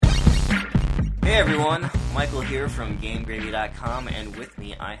everyone, Michael here from GameGravy.com, and with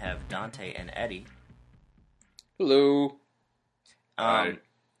me I have Dante and Eddie. Hello.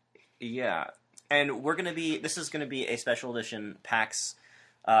 Yeah, and this is gonna be a special edition PAX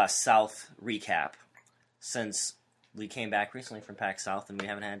South recap, since we came back recently from PAX South and we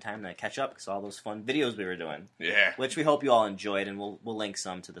haven't had time to catch up because all those fun videos we were doing. Yeah. Which we hope you all enjoyed, and we'll link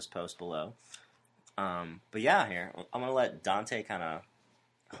some to this post below. But yeah, here, I'm gonna let Dante kind of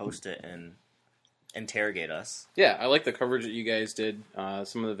host it and interrogate us. Yeah, I like the coverage that you guys did.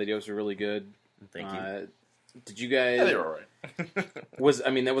 Some of the videos are really good. Thank you. Did you guys? Yeah, they were alright.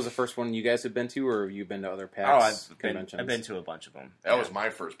 That was the first one you guys had been to, or have you been to other PAX conventions? I've been to a bunch of them. That was my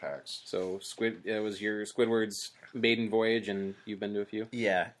first PAX. So it was your Squidward's maiden voyage, and you've been to a few.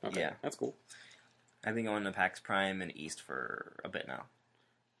 Yeah, Okay, yeah. that's cool. I've been going to PAX Prime and East for a bit now.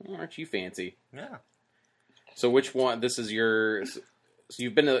 Well, aren't you fancy? Yeah. So which one? This is your. So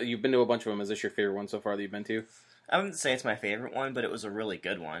you've been to a bunch of them. Is this your favorite one so far that you've been to? I wouldn't say it's my favorite one, but it was a really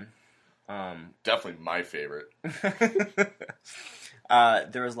good one. Definitely my favorite.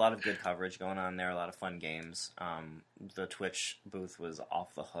 There was a lot of good coverage going on there, a lot of fun games. The Twitch booth was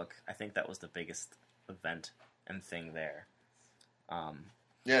off the hook. I think that was the biggest event and thing there.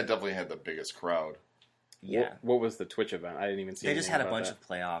 Yeah, it definitely had the biggest crowd. Yeah. What was the Twitch event? I didn't even see. They just had a about bunch that. of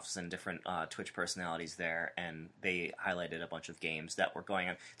playoffs and different Twitch personalities there, and they highlighted a bunch of games that were going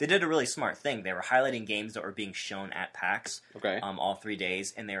on. They did a really smart thing. They were highlighting games that were being shown at PAX all 3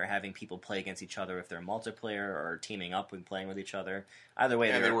 days, and they were having people play against each other if they're multiplayer or teaming up and playing with each other. Either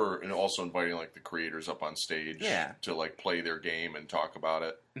way, And they were also inviting like the creators up on stage to like play their game and talk about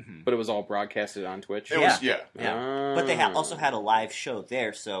it. Mm-hmm. But it was all broadcasted on Twitch. It was. But they also had a live show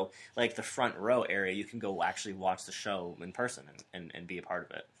there, so like the front row area, you can go actually watch the show in person and be a part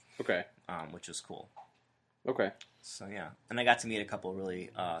of it. Okay. Which is cool. Okay. So yeah, and I got to meet a couple really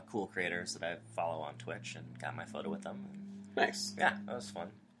cool creators that I follow on Twitch and got my photo with them. Nice. Yeah, that was fun.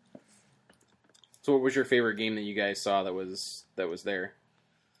 So what was your favorite game that you guys saw that was there?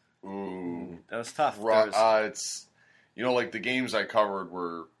 Ooh, that was tough. It's like the games I covered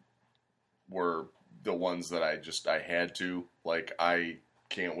were the ones that I had to. Like I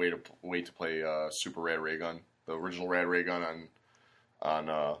can't wait to play Super Rad Ray Gun. The original Rad Ray Gun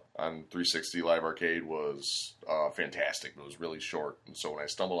on 360 Live Arcade was fantastic, but it was really short. And so when I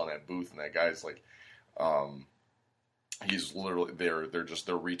stumbled on that booth and that guy's like, he's literally they're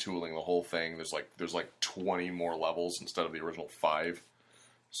retooling the whole thing. There's like 20 more levels instead of the original 5.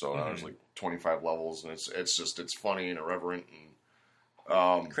 So now there's like 25 levels, and it's funny and irreverent.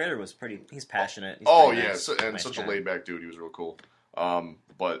 And Creator was he's passionate. He's nice. Nice such guy. a laid back dude. He was real cool.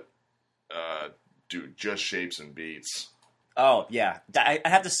 Dude, Just Shapes and Beats. Oh yeah, I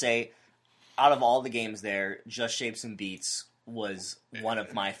have to say, out of all the games there, Just Shapes and Beats was one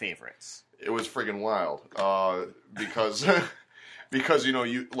of my favorites. It was friggin' wild because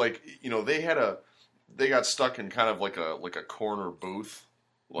they got stuck in kind of like a corner booth,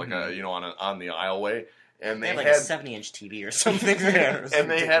 on the aisleway, and they had like a 70-inch TV or something there,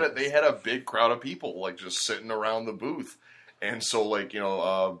 and they had a big crowd of people like just sitting around the booth, and so I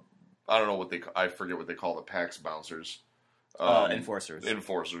don't know I forget what they call the PAX bouncers, enforcers,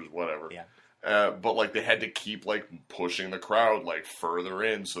 whatever. Yeah. But like they had to keep like pushing the crowd like further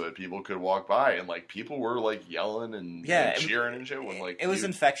in so that people could walk by, and like people were like yelling and cheering and shit. When like it was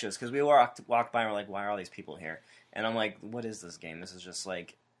infectious because we walked by and we're like, why are all these people here? And I'm like, what is this game? This is just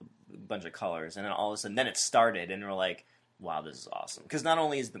like a bunch of colors. And then all of a sudden, then it started, and we're like, wow, this is awesome. Because not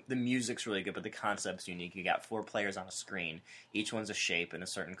only is the music's really good, but the concept's unique. You got 4 players on a screen. Each one's a shape and a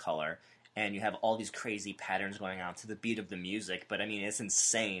certain color. And you have all these crazy patterns going on to the beat of the music. But, I mean, it's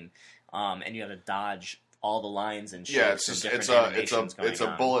insane. And you have to dodge all the lines and shapes and different animations going on. It's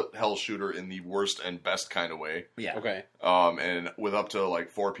a bullet hell shooter in the worst and best kind of way. Yeah. Okay. And with up to like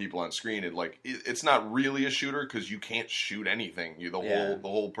 4 people on screen, it's not really a shooter because you can't shoot anything. The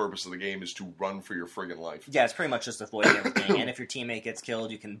whole purpose of the game is to run for your friggin' life. Yeah, it's pretty much just avoiding everything. And if your teammate gets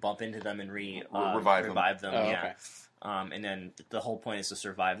killed, you can bump into them and revive them. Oh, yeah. Okay. And then the whole point is to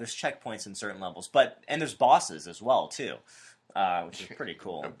survive. There's checkpoints in certain levels, and there's bosses as well too, which is pretty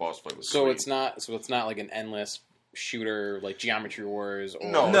cool. That boss fight was So sweet. it's not like an endless shooter like Geometry Wars or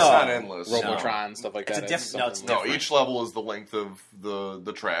No, it's not endless. Robotron, stuff like that. It's something- different. Each level is the length of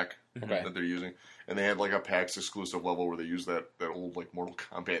the track Okay. that they're using. And they had like a PAX exclusive level where they used that old like Mortal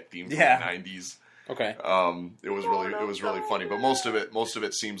Kombat theme from Yeah. the 90s. Okay. It was really funny, but most of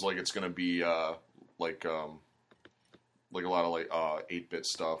it seems like it's going to be like a lot of like 8-bit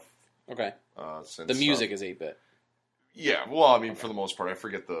stuff. Okay. Since, The music is 8-bit. Yeah, well, I mean, for the most part, I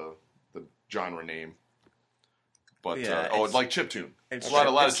forget the genre name, but Yeah, it's like chiptune. It's A lot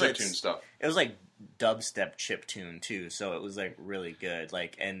of it's chiptune stuff. It was like dubstep chip tune too, so it was like really good,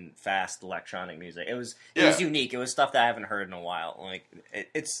 like and fast electronic music. It was Yeah. unique. It was stuff that I haven't heard in a while. Like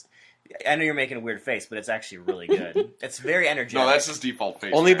it's. I know you're making a weird face, but it's actually really good. It's very energetic. No, that's his default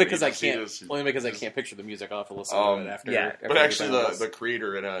face. Only man. because He I just- he can't. just- Only because I just- can't picture the music. I'll have to listen Um, to it after. yeah. after But we actually, get done with the this.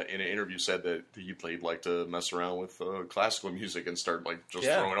 creator in an interview said that he'd like to mess around with classical music and start like just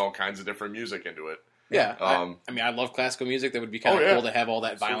Yeah. throwing all kinds of different music into it. Yeah, Um, I mean, I love classical music. That would be kind of Oh, yeah. cool to have all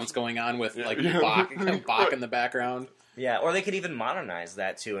that violence going on with Yeah. like Yeah. Bach in the background. Yeah, or they could even modernize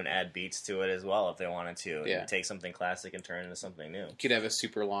that too and add beats to it as well if they wanted to. Yeah. And take something classic and turn it into something new. You could have a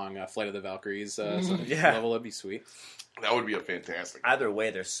super long Flight of the Valkyries Yeah. level. That'd be sweet. That would be a fantastic. Either way,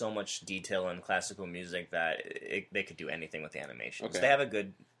 there's so much detail in classical music that they could do anything with the animations. Okay. They have a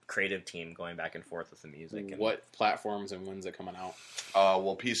good creative team going back and forth with the music. And What platforms and when's it coming out?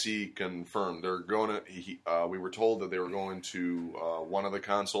 Well, PC confirmed they're going to. We were told that they were going to one of the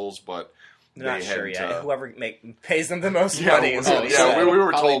consoles, but they're not they sure hadn't, yet. Whoever pays them the most Yeah, money. Is well, what he yeah, said. we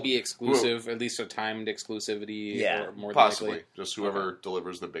were probably told- be exclusive, at least a timed exclusivity. Yeah. or more than possibly likely. just whoever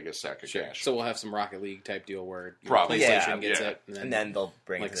delivers the biggest sack of Sure. cash. So we'll have some Rocket League type deal where Probably. PlayStation Yeah, gets yeah. it, and then they'll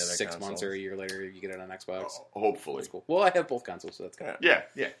bring like it to the other 6 consoles. months or a year later, you get it on Xbox. Hopefully, That's cool. Well, I have both consoles, so that's good. yeah.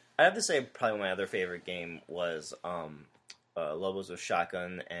 I have to say, probably my other favorite game was Lobos with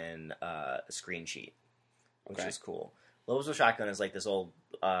Shotgun and Screen Cheat, which Okay. is cool. Lobos with Shotgun is like this old.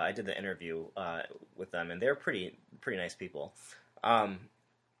 I did the interview with them, and they're pretty nice people.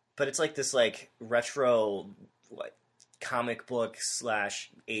 But it's like this like retro like comic book /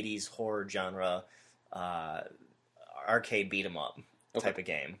 80s horror genre arcade beat 'em up type of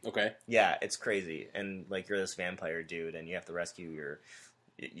game. Okay. Yeah, it's crazy, and like you're this vampire dude, and you have to rescue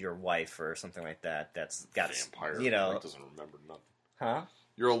your wife or something like that. That's got Vampire. you know, Mike doesn't remember nothing. huh?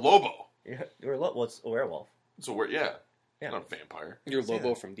 You're a Lobo. What's a werewolf? So we're yeah. Yeah. Not a vampire. You're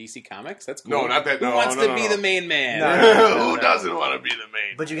Lobo from DC Comics? That's cool. No, not that. Who No, wants no, to no, be no. the main man? No. Who doesn't want to be the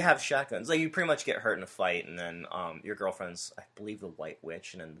main? But you have shotguns. Like you pretty much get hurt in a fight, and then your girlfriend's, I believe, the White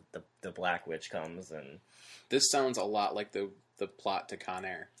Witch, and then the Black Witch comes, and This sounds a lot like the plot to Con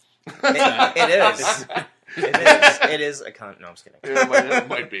Air. it is. It is a con. No, I'm just kidding. It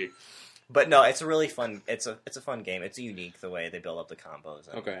might be. But no, it's a really fun. It's a fun game. It's unique the way they build up the combos.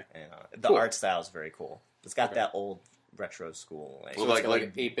 And, Okay. the Cool. art style is very cool. It's got Okay. that old retro school Well, Like,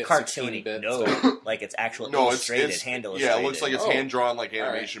 like 8-bit, cartoony. 16-bit No, stuff. like it's actual No, it's illustrated, hand illustrated. yeah. It looks like it's Oh. hand drawn like right.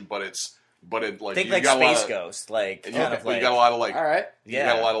 animation, but it like Think you like got a lot Space of- Ghost, like and kind you, of but you like got a lot of like All right. you yeah.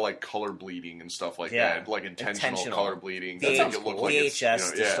 got a lot of like color bleeding and stuff like Yeah. that, like intentional color bleeding. The to sounds make it look cool. like it's,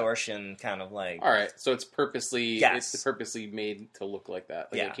 VHS yeah. distortion, kind of like All right. So it's purposely Yes. it's purposely made to look like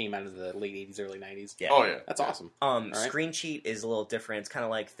that. Like Yeah. it came out of the late 80s, early 90s. yeah. Oh yeah, That's awesome. right. Screen Cheat is a little different. It's kind of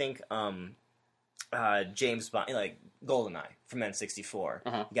like think James Bond, like GoldenEye from N64.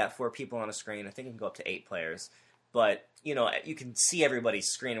 Uh-huh. You got 4 people on a screen. I think it can go up to 8 players. But, you know, you can see everybody's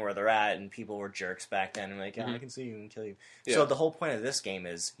screen where they're at, and people were jerks back then. And like, Mhm. I can see you and kill you. Yeah. So the whole point of this game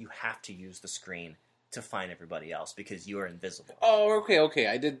is you have to use the screen to find everybody else because you are invisible. Oh, okay.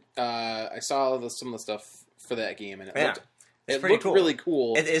 I did. I saw some of the stuff for that game, and it Yeah. looked It's it pretty looked cool. really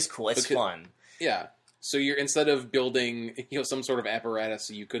cool. It is cool. It's Because- fun. Yeah. So you're instead of building some sort of apparatus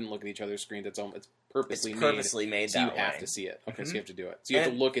so you couldn't look at each other's screens, it's It's purposely purposely made made. So you that have way. to see it. Okay, so Mhm. you have to do it. So you have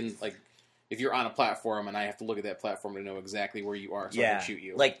And- to look in like if you're on a platform and I have to look at that platform to know exactly where you are so I Yeah, can shoot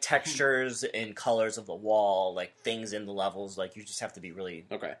you. like textures and colors of the wall, like things in the levels. Like you just have to be really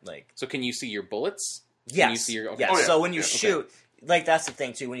okay. like So can you see your bullets? yes, you see your- okay. yes. Oh, yeah. So when you Yeah, okay. shoot, like that's the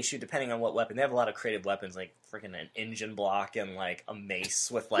thing too. When you shoot, depending on what weapon, they have a lot of creative weapons, like freaking an engine block and like a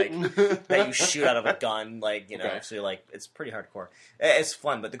mace with like that you shoot out of a gun, like you know. Okay. So you're like, it's pretty hardcore. It's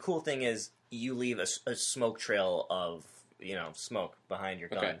fun, but the cool thing is you leave a smoke trail of smoke behind your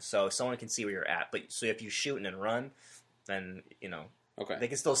gun, Okay. so someone can see where you're at. But so if you shoot and then run, then Okay. they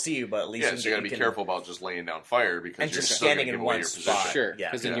can still see you, but at least Yeah, so you got to be can- careful about just laying down fire because And you're just still gonna standing in give away one your spot. position. Sure. Yeah,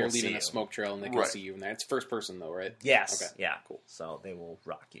 Because then people you're will leaving see a you. smoke trail and they can Right. see you in there. It's first person though, right? Yes. Okay. Yeah. Cool. So they will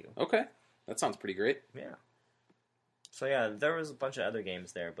rock you. Okay. That sounds pretty great. Yeah. So yeah, there was a bunch of other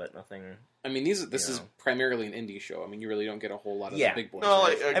games there, but nothing. I mean, this is know. primarily an indie show. I mean, you really don't get a whole lot of Yeah. the big boys. No,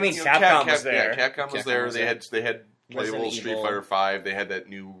 right? like, I mean, you Capcom was there. Yeah, Capcom was Capcom there. was They there. had playable Resident Street Evil. Fighter 5. They had that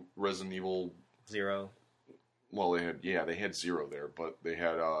new Resident Evil. Zero. Well, they had Zero there, but they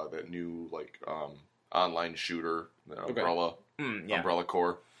had that new like online shooter, Okay. Umbrella Yeah. Umbrella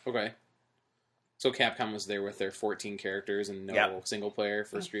Core. Okay. So Capcom was there with their 14 characters and no Yep. single player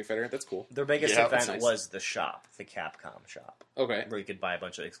for Street Fighter. That's cool. Their biggest Yeah, event that's nice. was the shop, the Capcom shop, Okay. where you could buy a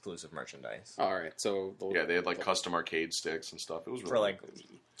bunch of exclusive merchandise All right. So Yeah, they had like custom arcade sticks and stuff. It was really for like cool.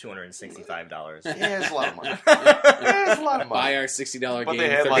 $265. Yeah, it's a lot of money. Yeah, it's a lot of money. buy our $60 But game. they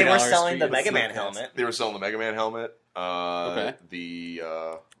had, like- They were $30 selling the Street Mega Man Fighter. helmet. They were selling the Mega Man helmet. Okay.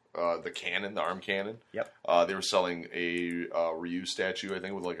 The cannon, the arm cannon. Yep. They were selling a Ryu statue, I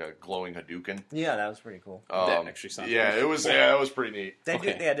think, with like a glowing Hadouken. Yeah, that was pretty cool. That actually sounds Yeah, pretty it was. cool. Yeah, it was pretty neat. They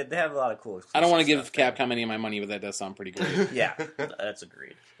Okay. they have a lot of cool exclusive I don't want to give stuff there. Capcom any of my money, but that does sound pretty good. Yeah, that's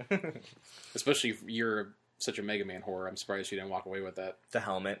agreed. Especially if you're such a Mega Man whore. I'm surprised you didn't walk away with that. The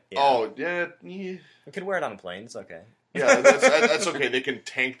helmet. Yeah. Oh yeah. You could wear it on a plane. It's okay. Yeah, that's okay. They can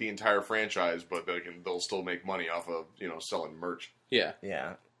tank the entire franchise, but they'll still make money off of selling merch. Yeah.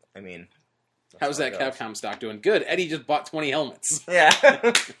 Yeah. I mean, How's how it that goes. Capcom stock doing? Good. Eddie just bought 20 helmets.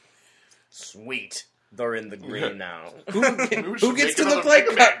 Yeah. Sweet. They're in the green now. We Who should gets make to look another like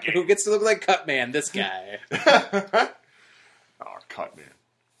Mega Man Cut? game. Who gets to look like Cutman? This guy. Oh, cut man.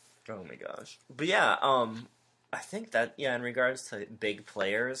 Oh my gosh. But yeah, I think that in regards to big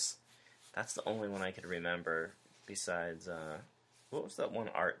players, that's the only one I could remember besides what was that one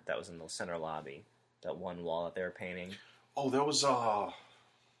art that was in the center lobby? That one wall that they were painting? Oh, that was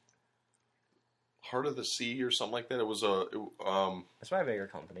Heart of the Sea or something like that. It was It's by a bigger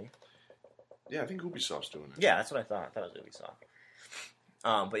company. yeah, I think Ubisoft's doing it. Yeah, that's what I thought. I thought it was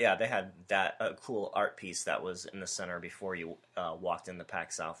Ubisoft. But yeah, they had that cool art piece that was in the center before you walked into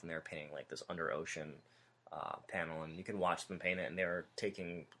PAX South, and they were painting like this under ocean panel, and you could watch them paint it, and they were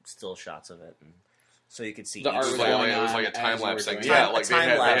taking still shots of it, and so you could see The each art It was was one. going like, on a time as lapse we thing. were Yeah, doing it. like A they had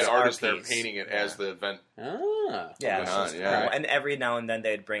time-lapse artists art there piece. painting it as the event. Ah. Yeah, going it's on, just yeah. cool. And every now and then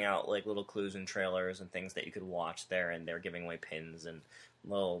they'd bring out like little clues and trailers and things that you could watch there, and they were giving away pins and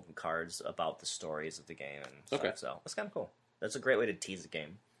little cards about the stories of the game and stuff. Okay. So it's kind of cool. That's a great way to tease a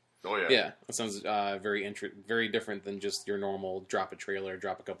game. Oh yeah. Yeah, that sounds very different than just your normal drop a trailer,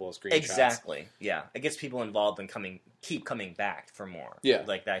 drop a couple of screenshots. Exactly. Yeah, it gets people involved and keep coming back for more. Yeah.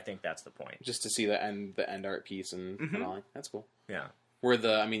 like I think that's the point. Just to see the end art piece and Mhm. all. That's cool. Yeah.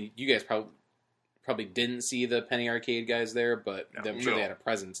 You guys probably didn't see the Penny Arcade guys there, but I'm sure No. they had a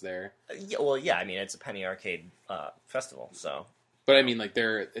presence there. Yeah, well, yeah. I mean, it's a Penny Arcade festival, so But I mean, like,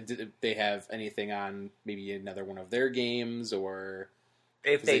 did they have anything on maybe another one of their games or?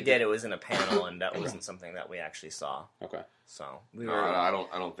 if they they- did, it was in a panel, and that wasn't something that we actually saw. Okay. So we No, were I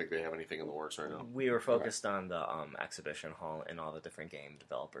don't think they have anything in the works right now. we were focused on the exhibition hall and all the different game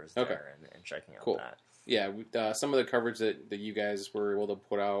developers there Okay. and checking out Cool. that. Yeah, some of the coverage that you guys were able to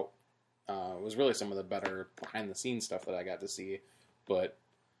put out was really some of the better behind the scenes stuff that I got to see. But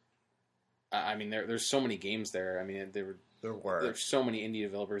I mean, there's so many games there. I mean, There were. there's so many indie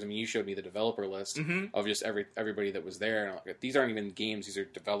developers. I mean, you showed me the developer list Mhm. of just everybody that was there, and I'm like, these aren't even games; these are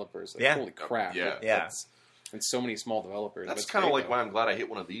developers. Like, Yeah. holy crap! Yeah. Yeah. And so many small developers. That's That's kind of great, like though. why I'm glad I hit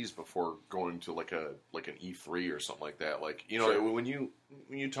one of these before going to like an E3 or something like that. Like Sure. when you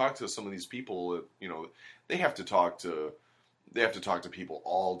talk to some of these people, they have to talk to people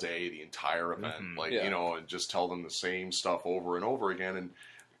all day, the entire event, Mhm. like Yeah. and just tell them the same stuff over and over again. And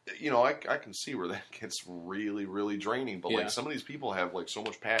I can see where that gets really, really draining. But Yeah. like some of these people have like so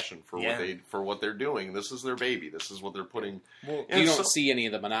much passion for Yeah. what they're doing. This is their baby. This is what they're putting. Well, And You don't so- see any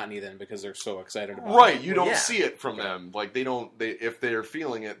of the monotony then because they're so excited about Right, it. you don't Yeah. see it from them. Like they if they're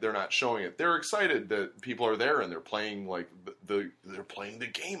feeling it, they're not showing it. They're excited that people are there and they're playing like they're playing the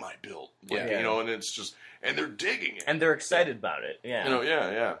game I built. Like, Yeah. and it's just and they're digging it. and they're excited about it. Yeah.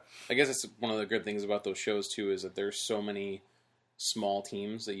 Yeah. I guess that's one of the good things about those shows too is that there's so many small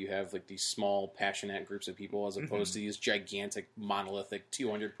teams that you have like these small passionate groups of people as opposed to these gigantic monolithic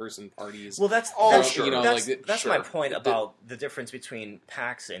 200 person parties. Well, that's Oh, that's, sure. that's my Sure. point about the difference between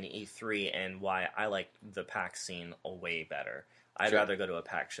PAX and E3 and why I like the PAX scene way better. I'd Sure. rather go to a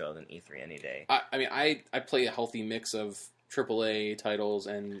PAX show than E3 any day. I mean I play a healthy mix of AAA titles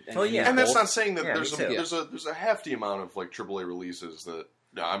and Oh, yeah. And that's both. not saying that Yeah, there's me too. there's a hefty amount of like AAA releases that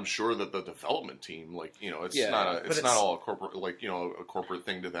I'm sure that the development team it's Yeah. not But not all a corporate a corporate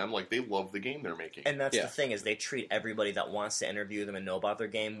thing to them. Like they love the game they're making. And that's Yeah. the thing is they treat everybody that wants to interview them and know about their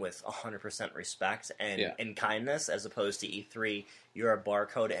game with 100% respect Yeah. and kindness, as opposed to E3. You're a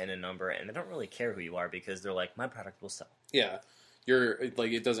barcode and a number, and they don't really care who you are because they're like, my product will sell. Yeah. You're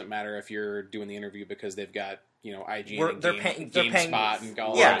like it doesn't matter if you're doing the interview because they've got IGN and They're paying. GameSpot and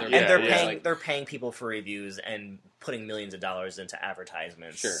all Yeah, that. and they're yeah. paying. They're paying people for reviews and putting millions of dollars into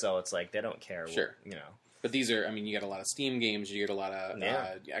advertisements. Sure. So it's like they don't care. Sure. But these are, I mean, you get a lot of Steam games, you get a lot of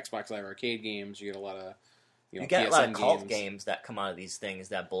Yeah. Xbox Live Arcade games, you get a lot of You get a lot of PSN cult games that come out of these things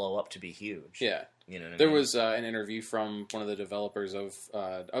that blow up to be huge. Yeah. You know what I There mean? was an interview from one of the developers of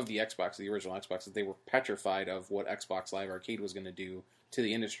the Xbox, the original Xbox, that they were petrified of what Xbox Live Arcade was going to do to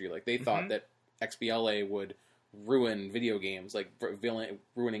the industry. Like, they thought that XBLA would ruin video games, like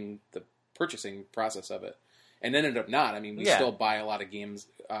ruining the purchasing process of it. And ended up not. I mean, we still buy a lot of games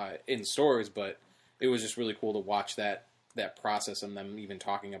in stores, but it was just really cool to watch that process and them even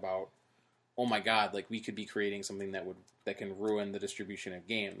talking about, oh my god, like, we could be creating something that can ruin the distribution of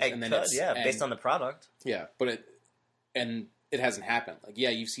games. Based on the product. Yeah, but it hasn't happened. Like, yeah,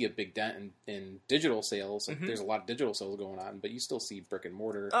 you see a big dent in digital sales. Like, there's a lot of digital sales going on, but you still see brick and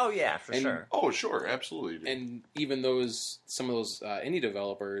mortar. Oh yeah, for sure. Oh sure, absolutely. Dude. And even some of those indie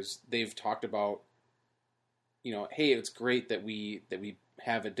developers, they've talked about, you know, hey, it's great that we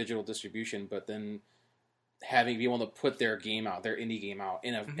have a digital distribution, but then be able to put their game out, their indie game out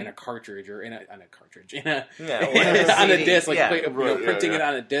in a cartridge or on a disc, like printing it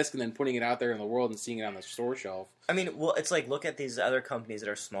on a disc and then putting it out there in the world and seeing it on the store shelf. I mean, well, it's like, look at these other companies that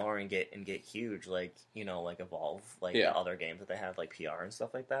are smaller and get huge, like, you know, like Evolve, like the other games that they have, like PR and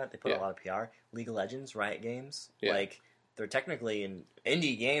stuff like that. They put a lot of PR. League of Legends, Riot Games, like, they're technically an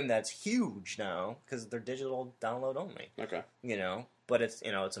indie game that's huge now because they're digital download only. Okay, you know. But it's,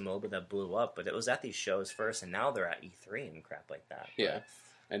 you know, it's a MOBA that blew up. But it was at these shows first, and now they're at E3 and crap like that. Yeah,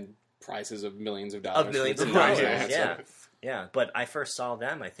 and prices of millions of dollars. Yeah. But I first saw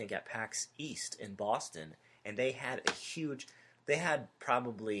them, I think, at PAX East in Boston, and they had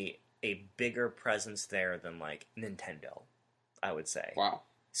probably a bigger presence there than, like, Nintendo, I would say. Wow.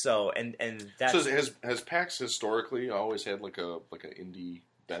 So and that's... So has PAX historically always had like an indie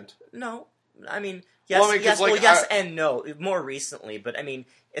bent? No. I mean, yes and no. More recently, but I mean,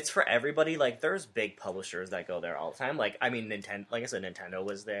 it's for everybody. Like, there's big publishers that go there all the time. Like, I mean, like I said, Nintendo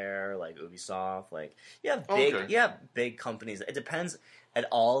was there. Like Ubisoft. Like, you have big companies. It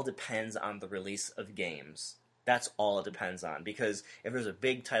all depends on the release of games. That's all it depends on. Because if there's a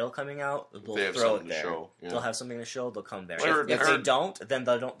big title coming out, they'll throw it there. They'll have something to show. They'll come there. If they don't, then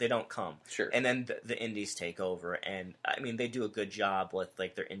they don't come. Sure. And then the indies take over. And I mean, they do a good job with,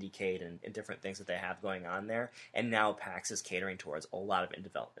 like, their IndieCade and different things that they have going on there. And now PAX is catering towards a lot of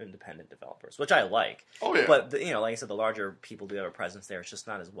independent developers, which I like. Oh yeah. But you know, like I said, the larger people do have a presence there. It's just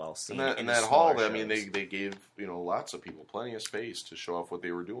not as well seen. And that hall, I mean, they gave, you know, lots of people plenty of space to show off what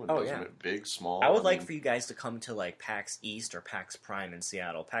they were doing. Oh yeah. Big, small. I would like for you guys to come to, like, PAX East or PAX Prime in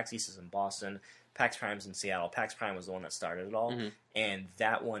Seattle. PAX East is in Boston. PAX Prime's in Seattle. PAX Prime was the one that started it all, and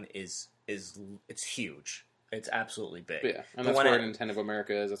that one is it's huge. It's absolutely big. Yeah, and that's where Nintendo of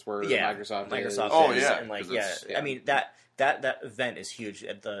America is. That's where Microsoft is. Oh yeah, and like I mean that event is huge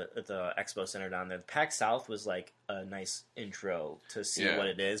at the Expo Center down there. The PAX South was like a nice intro to see what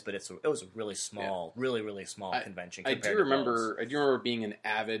it is, but it was a really small, really small convention. I do remember being an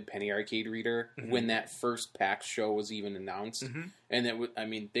avid Penny Arcade reader when that first PAX show was even announced,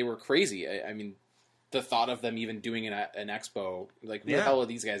 and they were crazy. I mean, the thought of them even doing an expo, like, who the hell are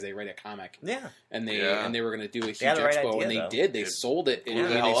these guys? They write a comic, and they were going to do a huge expo, and they did. They sold it.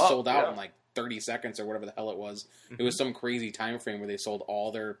 They sold out in like 30 seconds or whatever the hell it was. It was some crazy time frame where they sold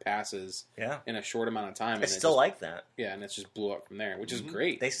all their passes in a short amount of time. It's still like that. Yeah, and it just blew up from there, which is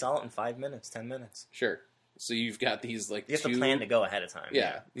great. They sell it in 5 minutes, 10 minutes. Sure. So you've got these, like, you have to plan to go ahead of time.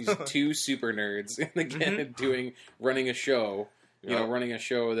 Yeah, these two super nerds running a show. You know, running a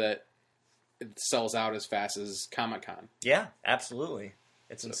show that it sells out as fast as Comic-Con. Yeah, absolutely.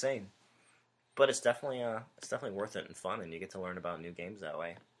 It's insane. But it's definitely worth it and fun, and you get to learn about new games that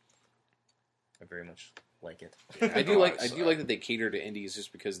way. I very much like it. I do like that they cater to indies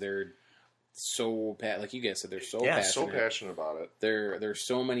just because they're so like you guys said, they're so passionate about it. There's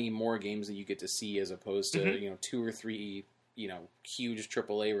so many more games that you get to see as opposed to 2 or 3 huge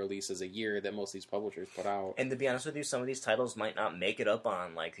AAA releases a year that most of these publishers put out. And to be honest with you, some of these titles might not make it up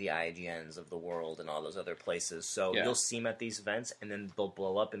on, like, the IGNs of the world and all those other places. So you'll see them at these events, and then they'll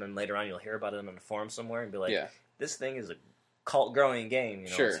blow up, and then later on you'll hear about it on a forum somewhere and be like, this thing is a cult-growing game.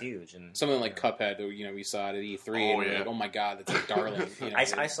 It's huge. And something like Cuphead, we saw it at E3, and we're like, oh my god, that's a darling.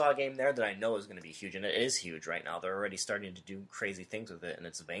 I saw a game there that I know is going to be huge, and it is huge right now. They're already starting to do crazy things with it, and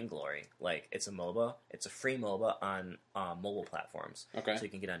it's Vainglory. Like, it's a MOBA. It's a free MOBA on mobile platforms. Okay. So you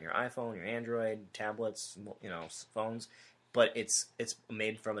can get on your iPhone, your Android, tablets, phones. But it's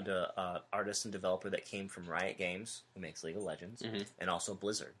made from an artist and developer that came from Riot Games, who makes League of Legends, and also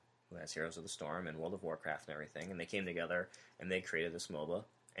Blizzard, who has Heroes of the Storm and World of Warcraft and everything. And they came together and they created this MOBA,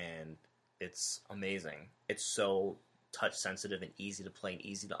 and it's amazing. It's so touch sensitive and easy to play and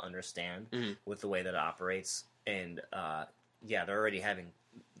easy to understand with the way that it operates. And they're already having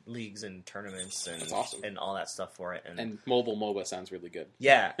leagues and tournaments and That's awesome. and all that stuff for it. And mobile MOBA sounds really good.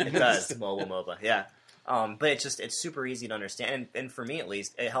 Yeah, it does. Mobile MOBA, yeah. But it's super easy to understand, and for me at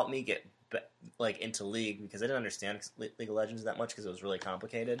least, it helped me get into League because I didn't understand League of Legends that much because it was really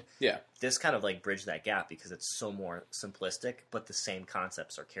complicated. Yeah. This kind of bridged that gap because it's so more simplistic, but the same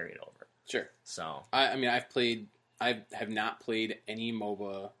concepts are carried over. Sure. So I have not played any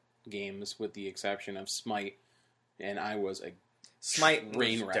MOBA games with the exception of Smite, and I was a Smite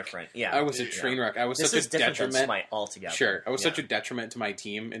train was wreck. different. Yeah, I was a train wreck. I was this such is a different detriment. than Smite altogether. Sure, I was such a detriment to my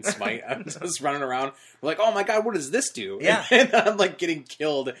team in Smite. I was just running around like, oh my god, what does this do? Yeah. And I'm getting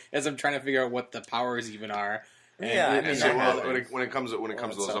killed as I'm trying to figure out what the powers even are. And Yeah, I mean, So, that when it comes to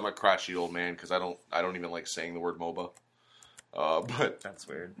those, I'm a crotchety old man because I don't even like saying the word MOBA. But That's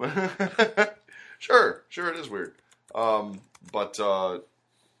weird. sure, it is weird.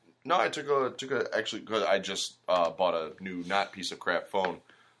 No, I took a actually because I just bought a new not piece of crap phone.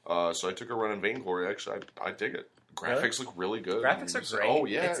 So I took a run in Vainglory. Actually, I dig it. Graphics look really good. Graphics are great. Oh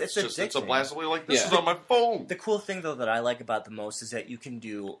yeah, It's it's a addicting. blast away like this Yeah. is on my phone. The cool thing, though, that I like about the most is that you can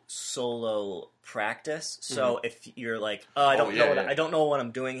do solo practice. So if you're like, I don't know what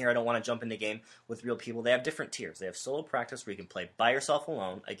I'm doing here. I don't want to jump into game with real people. They have different tiers. They have solo practice where you can play by yourself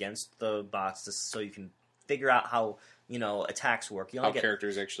alone against the bots, so you can figure out how attacks work. You how only get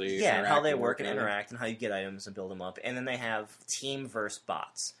characters actually and how they and work and together. interact and how you get items and build them up. And then they have team versus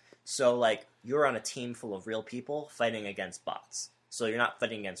bots. So you're on a team full of real people fighting against bots. So you're not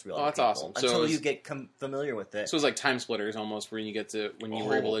fighting against real that's people awesome. So until it's- you get familiar with it. So it's like Time Splitters almost, where you get to when you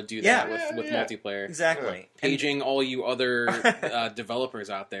were Oh. able to do Yeah. that with Yeah. multiplayer. Exactly. Paging all you other developers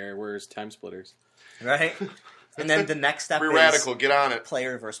out there, where's Time Splitters? Right? And then the next step Free is radical, get on it.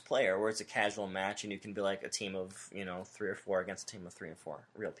 player versus player, where it's a casual match and you can be like a team of 3 or 4 against a team of 3 and 4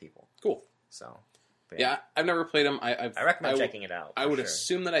 real people. Cool. So but Yeah, I've never played them. I recommend checking it out. I for would sure.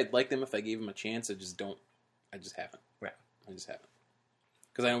 assume that I'd like them if I gave them a chance. I just haven't. Yeah. I just haven't.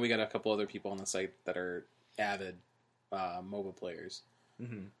 Because I know we got a couple other people on the site that are avid MOBA players.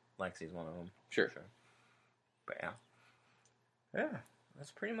 Mm-hmm. Lexi's one of them. Sure. But yeah,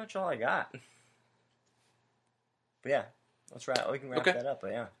 that's pretty much all I got. But yeah, we can wrap Okay. that up.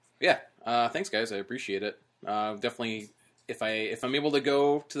 But yeah, Yeah. Thanks, guys. I appreciate it. Definitely, if I'm able to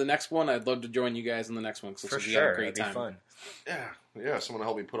go to the next one, I'd love to join you guys in the next one. for we sure, have a great it'd be time. fun. Yeah. Someone to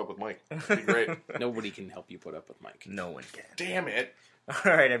help me put up with Mike. That'd be great. Nobody can help you put up with Mike. No one can. Damn it.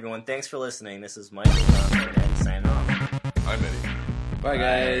 All right, everyone. Thanks for listening. This is Michael Johnson and signing off. I'm Eddie. Bye,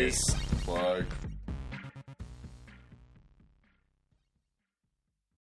 guys. Bye.